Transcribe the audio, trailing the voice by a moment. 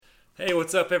Hey,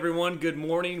 what's up, everyone? Good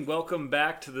morning. Welcome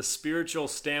back to the Spiritual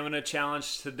Stamina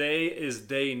Challenge. Today is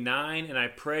day 9, and I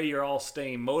pray you're all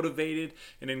staying motivated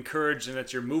and encouraged and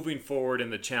that you're moving forward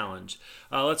in the challenge.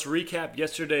 Let's recap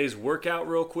yesterday's workout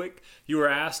real quick. You were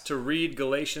asked to read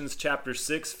Galatians chapter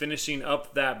 6, finishing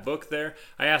up that book there.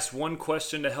 I asked one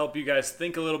question to help you guys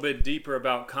think a little bit deeper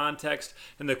about context,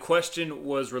 and the question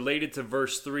was related to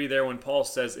verse 3 there when Paul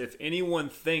says, "If anyone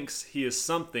thinks he is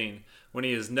something, when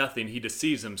he is nothing, he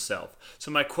deceives himself."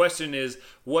 So my question is,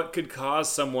 what could cause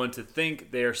someone to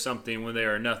think they are something when they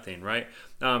are nothing, right?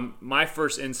 My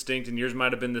first instinct, and yours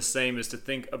might have been the same, is to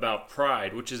think about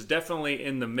pride, which is definitely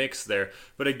in the mix there.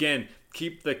 But again,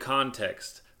 keep the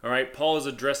context. All right, Paul is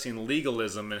addressing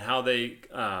legalism and how they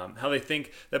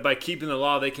think that by keeping the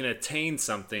law they can attain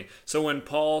something. So when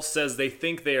Paul says they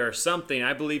think they are something,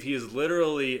 I believe he is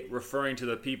literally referring to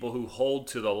the people who hold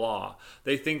to the law.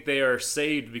 They think they are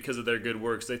saved because of their good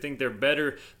works. They think they're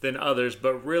better than others,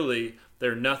 but really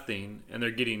they're nothing and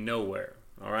they're getting nowhere.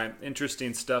 All right,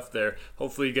 interesting stuff there.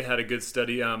 Hopefully you had a good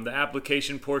study. The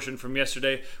application portion from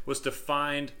yesterday was to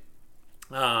find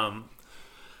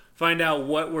out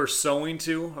what we're sowing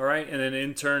to, all right, and then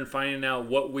in turn finding out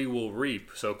what we will reap.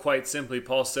 So quite simply,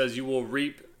 Paul says you will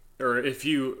reap, or if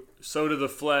you sow to the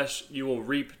flesh, you will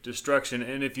reap destruction,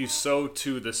 and if you sow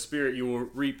to the Spirit, you will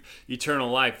reap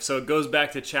eternal life. So it goes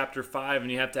back to chapter 5,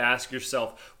 and you have to ask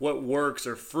yourself what works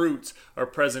or fruits are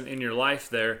present in your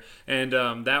life there, and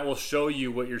that will show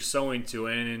you what you're sowing to,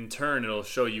 and in turn, it'll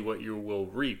show you what you will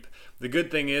reap. The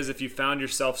good thing is, if you found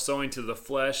yourself sowing to the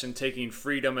flesh and taking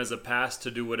freedom as a pass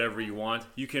to do whatever you want,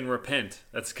 you can repent.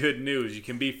 That's good news. You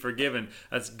can be forgiven.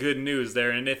 That's good news there.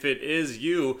 And if it is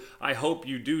you, I hope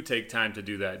you do take time to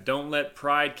do that. Don't let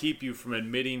pride keep you from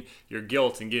admitting your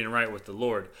guilt and getting right with the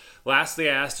Lord. Lastly,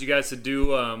 I asked you guys to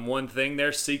do one thing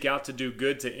there. Seek out to do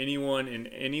good to everyone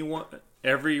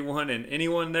and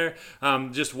anyone there.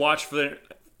 Just watch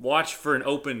for an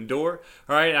open door.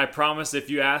 All right, I promise if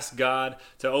you ask God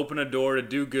to open a door, to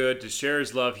do good, to share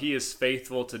his love, he is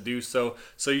faithful to do so.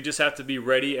 So you just have to be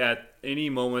ready at any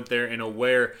moment there and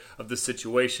aware of the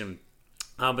situation.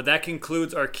 But that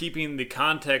concludes our Keeping the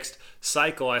Context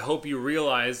cycle. I hope you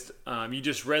realized you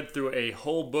just read through a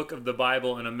whole book of the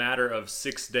Bible in a matter of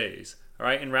 6 days. All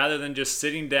right, and rather than just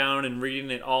sitting down and reading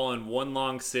it all in one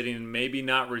long sitting and maybe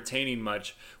not retaining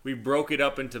much, we broke it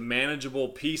up into manageable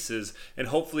pieces, and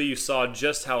hopefully you saw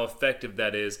just how effective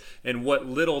that is and what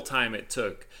little time it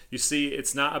took. You see,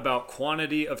 it's not about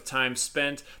quantity of time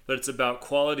spent, but it's about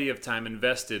quality of time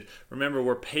invested. Remember,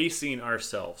 we're pacing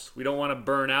ourselves. We don't want to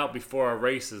burn out before our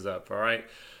race is up, all right?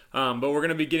 But we're going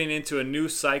to be getting into a new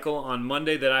cycle on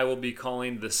Monday that I will be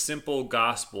calling the Simple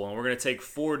Gospel. And we're going to take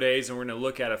 4 days and we're going to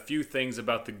look at a few things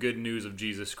about the good news of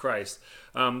Jesus Christ.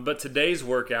 But today's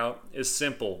workout is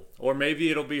simple, or maybe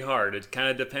it'll be hard. It kind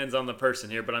of depends on the person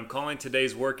here. But I'm calling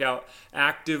today's workout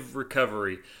Active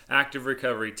Recovery. Active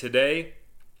Recovery. Today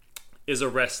is a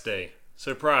rest day.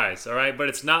 Surprise, all right? But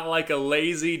it's not like a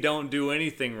lazy, don't do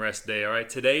anything rest day, all right?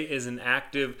 Today is an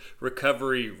active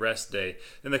recovery rest day.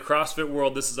 In the CrossFit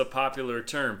world, this is a popular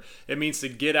term. It means to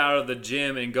get out of the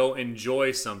gym and go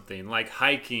enjoy something, like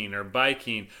hiking or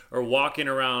biking or walking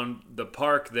around the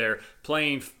park there,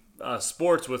 playing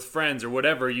sports with friends or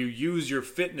whatever. You use your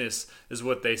fitness is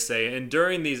what they say. And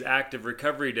during these active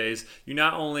recovery days, you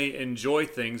not only enjoy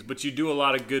things, but you do a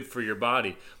lot of good for your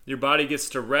body. Your body gets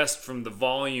to rest from the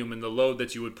volume and the load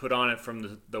that you would put on it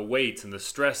from the weights and the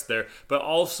stress there. But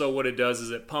also what it does is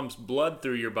it pumps blood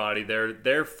through your body there,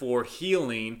 therefore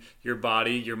healing your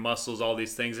body, your muscles, all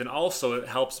these things. And also it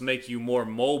helps make you more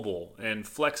mobile and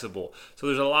flexible. So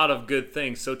there's a lot of good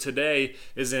things. So today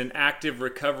is an active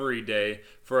recovery day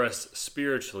for us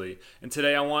spiritually. And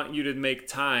today I want you to make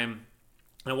time.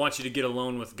 I want you to get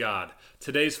alone with God.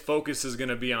 Today's focus is going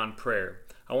to be on prayer.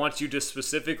 I want you to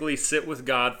specifically sit with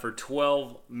God for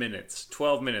 12 minutes.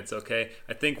 12 minutes, okay?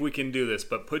 I think we can do this,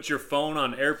 but put your phone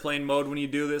on airplane mode when you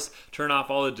do this. Turn off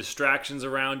all the distractions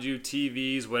around you,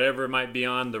 TVs, whatever it might be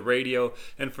on, the radio.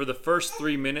 And for the first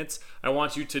 3 minutes, I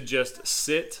want you to just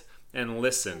sit and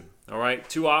listen. All right?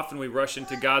 Too often we rush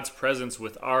into God's presence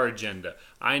with our agenda.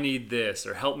 I need this,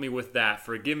 or help me with that,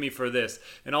 forgive me for this.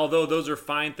 And although those are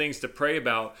fine things to pray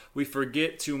about, we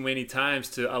forget too many times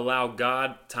to allow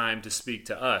God time to speak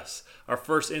to us. Our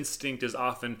first instinct is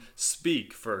often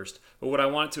speak first. But what I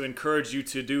want to encourage you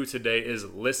to do today is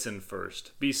listen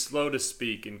first. Be slow to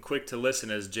speak and quick to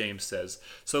listen, as James says.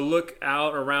 So look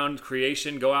out around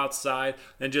creation, go outside,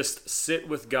 and just sit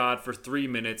with God for 3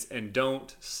 minutes and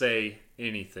don't say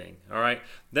anything. All right.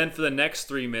 Then for the next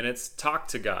 3 minutes, talk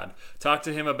to God. Talk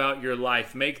to Him about your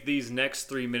life. Make these next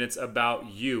 3 minutes about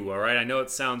you. All right. I know it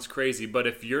sounds crazy, but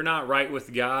if you're not right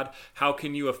with God, how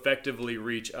can you effectively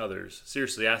reach others?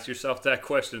 Seriously, ask yourself that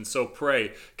question. So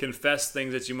pray, confess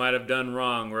things that you might have done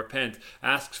wrong, repent,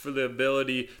 ask for the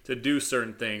ability to do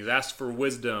certain things, ask for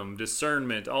wisdom,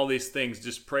 discernment, all these things.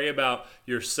 Just pray about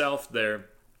yourself there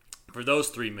for those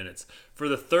 3 minutes. For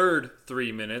the third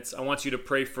 3 minutes, I want you to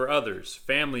pray for others,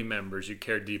 family members you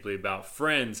care deeply about,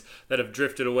 friends that have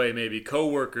drifted away, maybe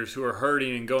coworkers who are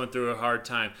hurting and going through a hard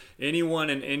time. Everyone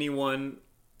and anyone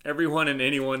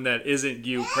that isn't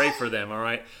you, pray for them, all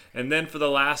right? And then for the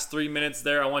last 3 minutes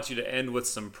there, I want you to end with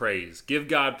some praise. Give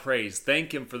God praise.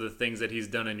 Thank Him for the things that He's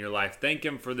done in your life. Thank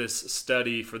Him for this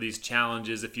study, for these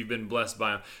challenges, if you've been blessed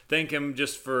by Him. Thank Him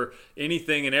just for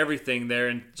anything and everything there,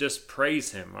 and just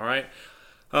praise Him, all right?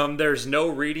 There's no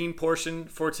reading portion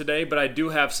for today, but I do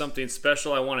have something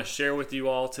special I want to share with you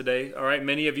all today. All right,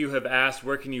 many of you have asked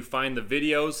where can you find the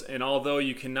videos, and although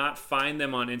you cannot find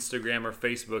them on Instagram or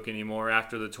Facebook anymore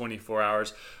after the 24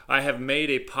 hours, I have made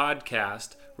a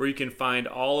podcast where you can find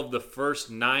all of the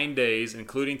first 9 days,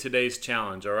 including today's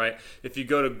challenge. All right, if you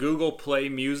go to Google Play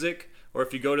Music, or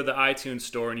if you go to the iTunes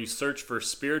store and you search for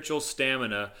Spiritual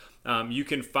Stamina, you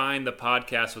can find the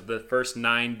podcast with the first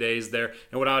 9 days there.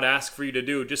 And what I would ask for you to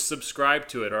do, just subscribe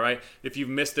to it, all right? If you've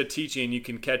missed a teaching, you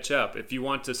can catch up. If you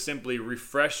want to simply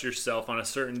refresh yourself on a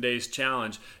certain day's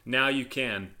challenge, now you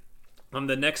can.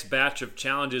 The next batch of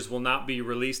challenges will not be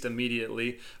released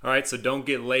immediately, all right? So don't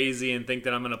get lazy and think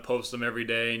that I'm going to post them every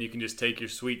day and you can just take your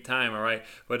sweet time, all right?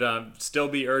 But still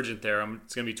be urgent there.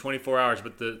 It's going to be 24 hours,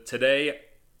 but today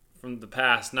from the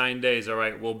past 9 days, all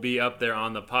right, will be up there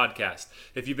on the podcast.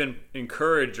 If you've been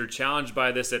encouraged or challenged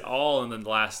by this at all in the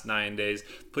last 9 days,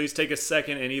 please take a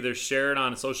second and either share it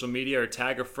on social media or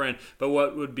tag a friend. But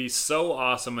what would be so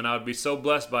awesome, and I would be so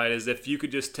blessed by it, is if you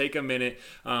could just take a minute,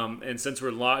 and since we're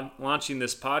launching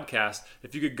this podcast,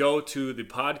 if you could go to the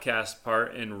podcast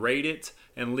part and rate it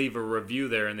and leave a review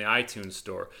there in the iTunes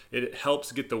store. It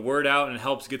helps get the word out and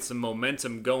helps get some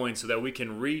momentum going so that we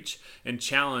can reach and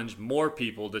challenge more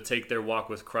people to take their walk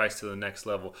with Christ to the next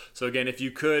level. So again, if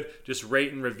you could just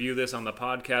rate and review this on the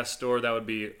podcast store, that would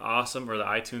be awesome, or the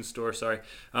iTunes store, sorry.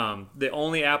 The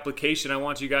only application I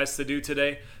want you guys to do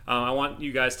today, I want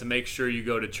you guys to make sure you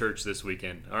go to church this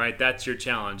weekend. All right, that's your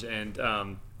challenge, and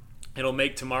it'll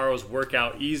make tomorrow's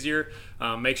workout easier.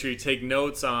 Make sure you take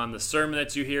notes on the sermon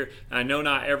that you hear. And I know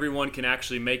not everyone can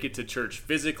actually make it to church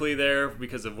physically there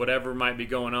because of whatever might be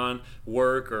going on,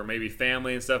 work or maybe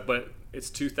family and stuff, but it's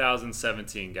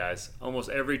 2017, guys. Almost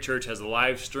every church has a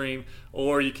live stream,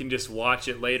 or you can just watch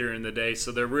it later in the day.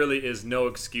 So there really is no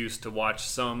excuse to watch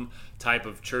some type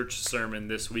of church sermon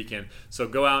this weekend. So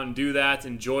go out and do that.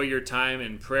 Enjoy your time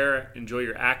in prayer. Enjoy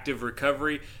your active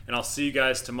recovery. And I'll see you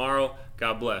guys tomorrow.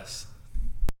 God bless.